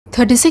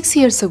36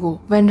 years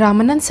ago, when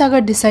Ramanand Sagar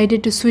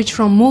decided to switch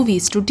from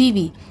movies to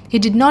TV, he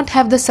did not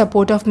have the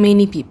support of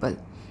many people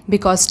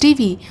because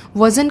TV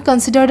wasn't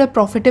considered a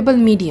profitable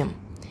medium.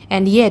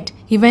 And yet,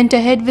 he went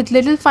ahead with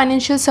little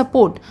financial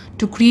support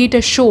to create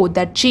a show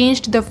that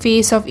changed the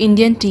face of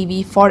Indian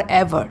TV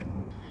forever.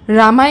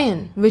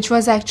 Ramayan, which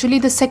was actually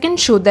the second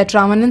show that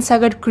Ramanand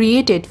Sagar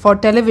created for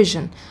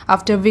television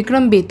after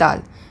Vikram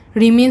Betal,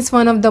 remains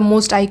one of the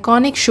most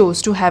iconic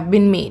shows to have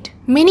been made.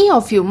 Many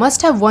of you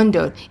must have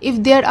wondered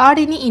if there are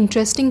any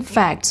interesting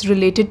facts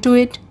related to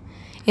it.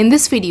 In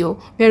this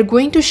video, we are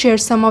going to share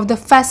some of the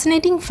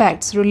fascinating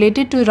facts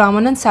related to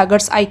Ramanand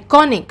Sagar's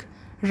iconic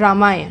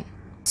Ramayan.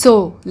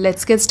 So,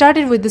 let's get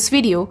started with this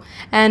video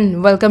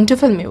and welcome to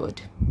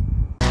Filmywud.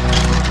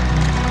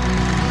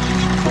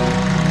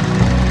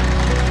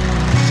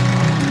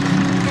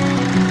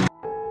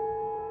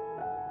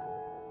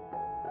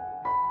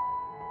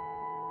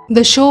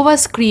 The show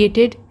was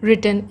created,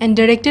 written and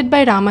directed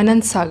by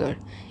Ramanand Sagar.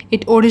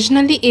 It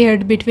originally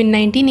aired between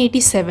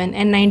 1987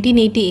 and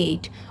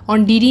 1988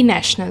 on DD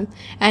National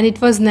and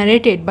it was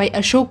narrated by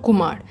Ashok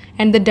Kumar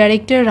and the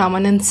director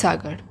Ramanand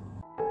Sagar.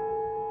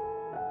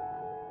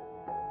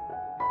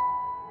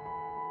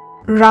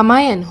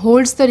 Ramayan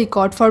holds the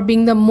record for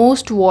being the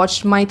most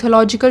watched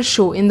mythological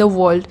show in the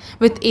world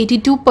with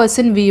 82%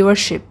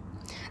 viewership.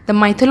 The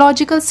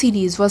mythological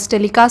series was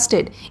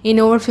telecasted in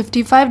over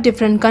 55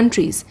 different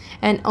countries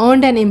and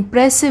earned an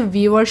impressive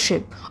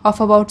viewership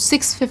of about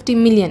 650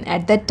 million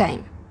at that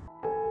time.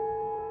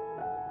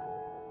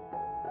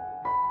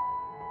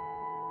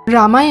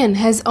 Ramayan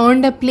has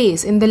earned a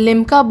place in the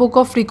Limca Book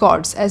of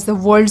Records as the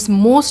world's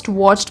most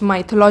watched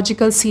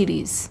mythological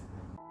series.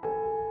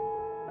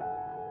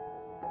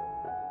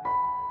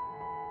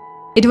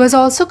 It was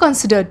also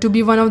considered to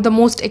be one of the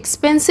most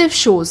expensive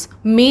shows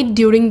made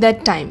during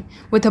that time,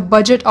 with a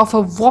budget of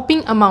a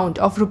whopping amount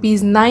of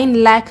Rs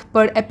 9 lakh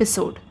per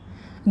episode.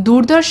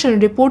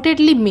 Doordarshan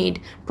reportedly made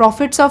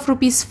profits of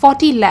Rs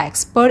 40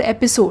 lakhs per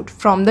episode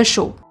from the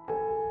show.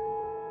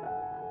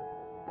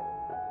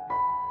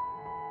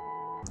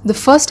 The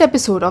first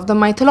episode of the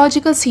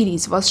mythological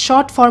series was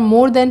shot for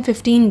more than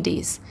 15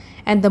 days.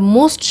 And the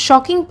most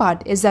shocking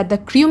part is that the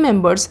crew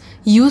members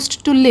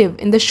used to live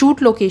in the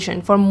shoot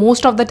location for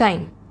most of the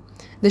time.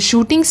 The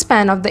shooting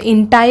span of the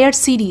entire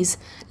series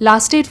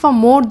lasted for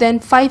more than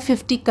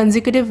 550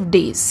 consecutive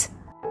days.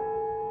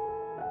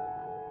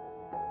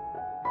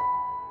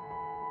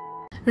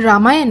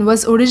 Ramayan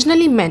was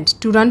originally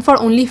meant to run for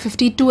only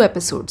 52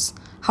 episodes.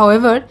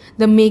 However,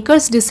 the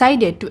makers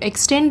decided to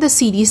extend the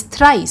series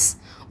thrice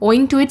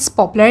owing to its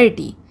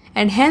popularity,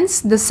 and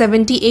hence the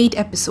 78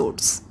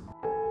 episodes.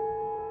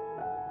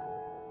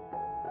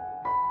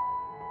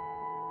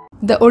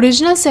 The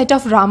original set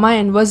of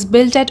Ramayan was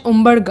built at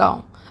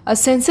Umbergaon, a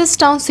census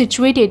town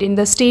situated in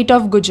the state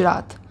of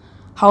Gujarat.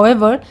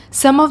 However,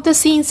 some of the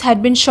scenes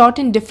had been shot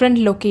in different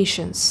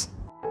locations.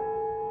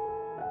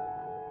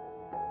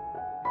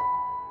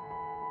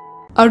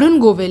 Arun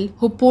Govil,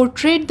 who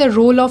portrayed the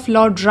role of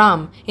Lord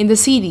Ram in the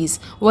series,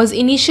 was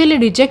initially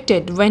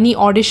rejected when he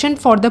auditioned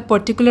for the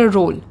particular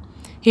role.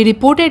 He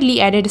reportedly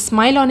added a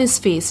smile on his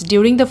face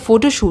during the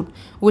photo shoot,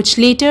 which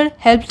later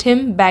helped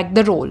him bag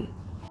the role.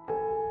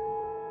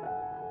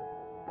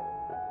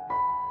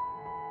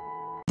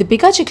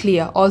 Deepika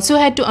Chikhlia also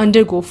had to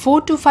undergo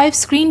 4 to 5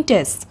 screen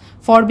tests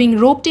for being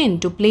roped in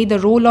to play the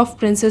role of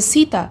Princess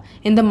Sita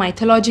in the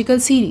mythological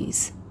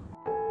series.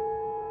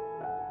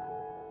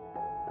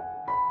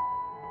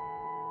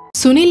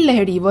 Sunil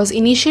Lehri was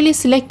initially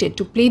selected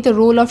to play the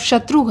role of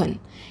Shatrughna,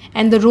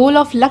 and the role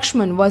of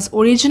Lakshman was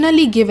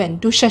originally given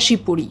to Shashi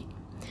Puri.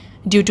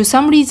 Due to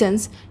some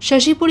reasons,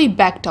 Shashi Puri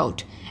backed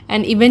out,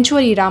 and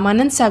eventually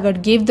Ramanand Sagar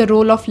gave the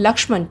role of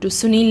Lakshman to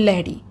Sunil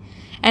Lehri,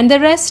 and the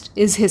rest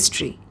is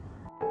history.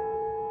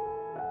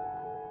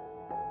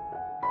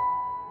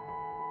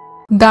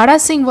 Dara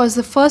Singh was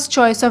the first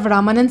choice of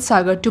Ramanand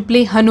Sagar to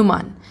play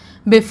Hanuman.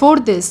 Before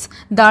this,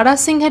 Dara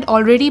Singh had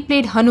already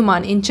played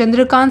Hanuman in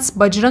Chandrakant's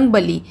Bajrang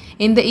Bali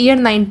in the year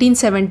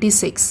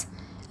 1976.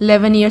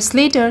 11 years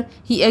later,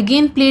 he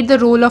again played the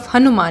role of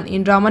Hanuman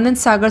in Ramanand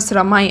Sagar's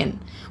Ramayan,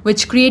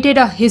 which created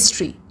a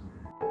history.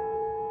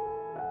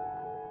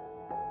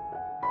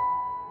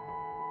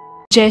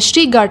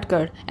 Jayashree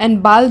Gadkar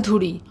and Bal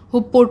Dhuri, who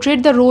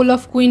portrayed the role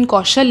of Queen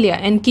Kaushalya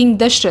and King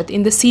Dashrath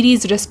in the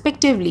series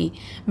respectively,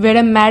 were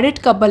a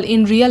married couple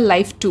in real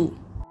life too.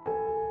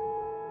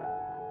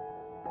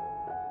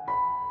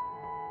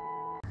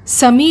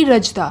 Sameer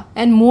Rajda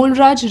and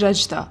Molraj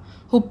Rajda,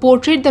 who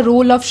portrayed the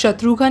role of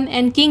Shatrughna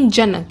and King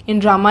Janak in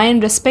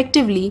Ramayan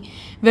respectively,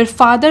 were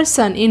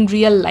father-son in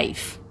real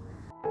life.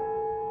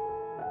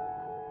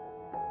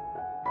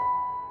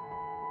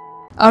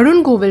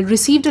 Arun Govil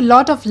received a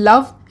lot of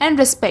love and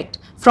respect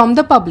from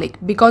the public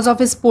because of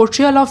his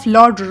portrayal of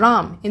Lord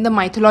Ram in the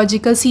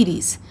mythological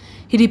series.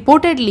 He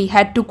reportedly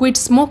had to quit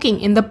smoking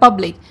in the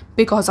public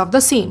because of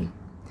the same.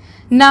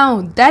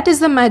 Now that is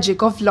the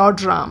magic of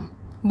Lord Ram.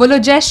 Bolo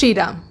Jai Shri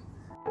Ram.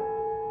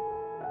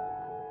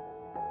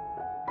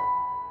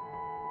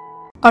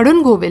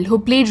 Arun Govil, who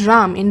played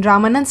Ram in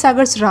Ramanand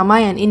Sagar's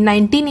Ramayan in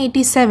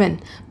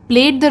 1987,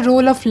 played the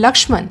role of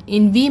Lakshman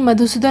in V.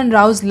 Madhusudan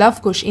Rao's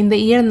Love Kush in the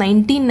year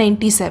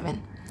 1997.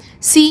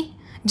 See,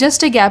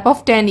 just a gap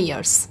of 10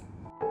 years.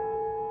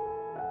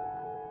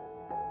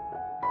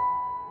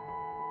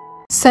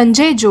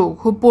 Sanjay Jog,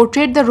 who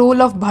portrayed the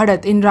role of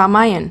Bharat in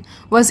Ramayan,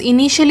 was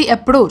initially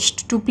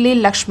approached to play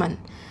Lakshman,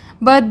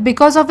 but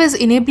because of his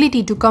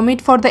inability to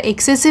commit for the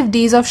excessive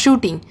days of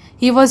shooting,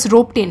 he was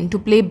roped in to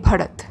play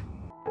Bharat.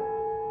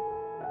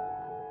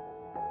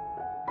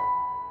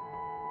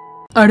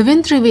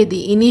 Arvind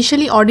Trivedi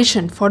initially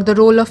auditioned for the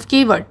role of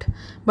Kevat,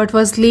 but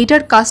was later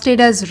casted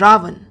as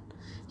Ravan.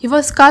 He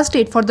was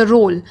casted for the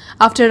role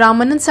after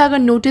Ramanand Sagar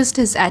noticed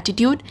his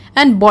attitude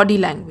and body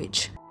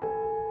language.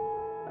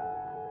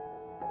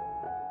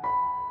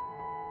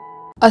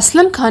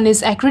 Aslam Khan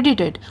is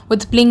accredited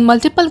with playing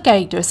multiple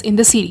characters in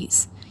the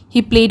series.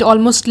 He played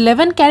almost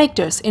 11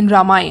 characters in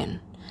Ramayan.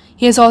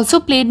 He has also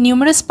played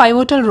numerous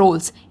pivotal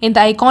roles in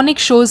the iconic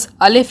shows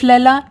Alif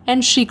Laila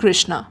and Shri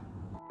Krishna.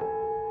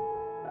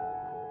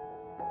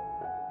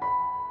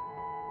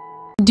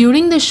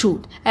 During the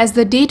shoot, as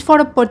the date for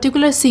a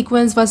particular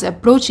sequence was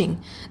approaching,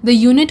 the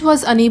unit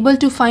was unable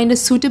to find a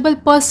suitable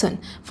person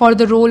for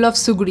the role of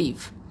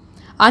Sugriv.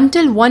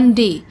 Until one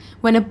day,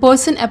 when a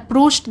person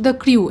approached the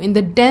crew in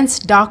the dense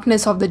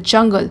darkness of the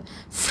jungle,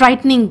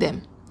 frightening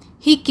them.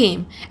 He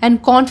came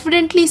and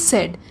confidently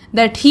said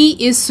that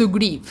he is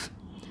Sugriv.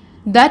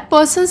 That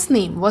person's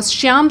name was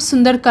Shyam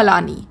Sundar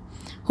Kalani,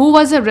 who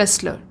was a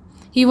wrestler.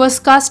 He was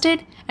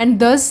casted and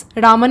thus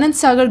Ramanand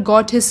Sagar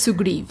got his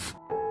Sugriv.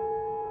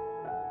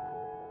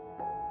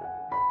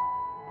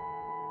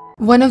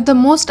 One of the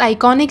most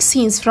iconic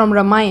scenes from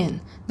Ramayan,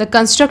 the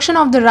construction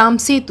of the Ram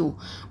Setu,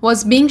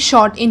 was being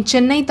shot in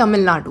Chennai,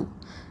 Tamil Nadu.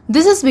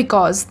 This is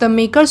because the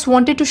makers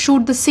wanted to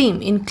shoot the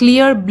same in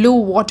clear blue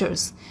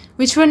waters,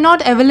 which were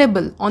not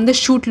available on the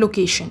shoot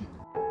location.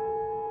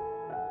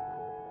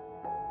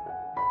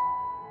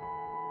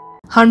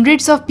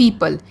 Hundreds of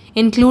people,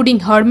 including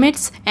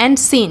hermits and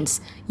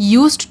saints,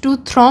 used to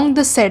throng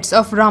the sets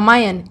of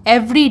Ramayan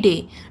every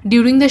day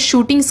during the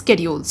shooting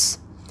schedules.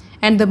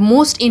 And the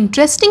most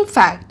interesting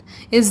fact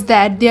is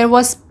that there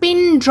was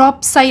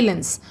pin-drop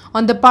silence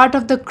on the part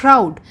of the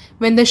crowd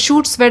when the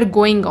shoots were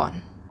going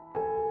on.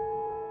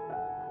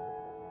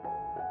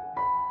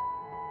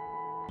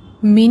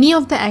 Many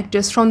of the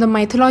actors from the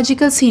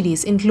mythological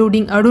series,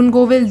 including Arun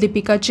Govil,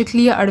 Deepika,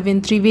 Chikhlia,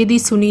 Arvind, Trivedi,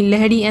 Sunil,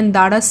 Lehri and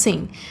Dara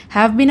Singh,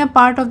 have been a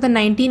part of the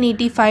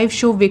 1985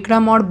 show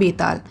Vikram aur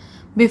Betal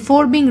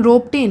before being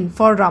roped in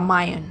for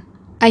Ramayan.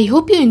 I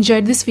hope you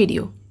enjoyed this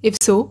video. If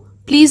so,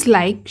 please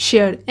like,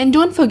 share and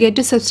don't forget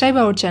to subscribe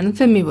our channel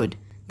Filmywud.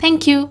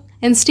 Thank you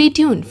and stay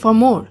tuned for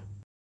more.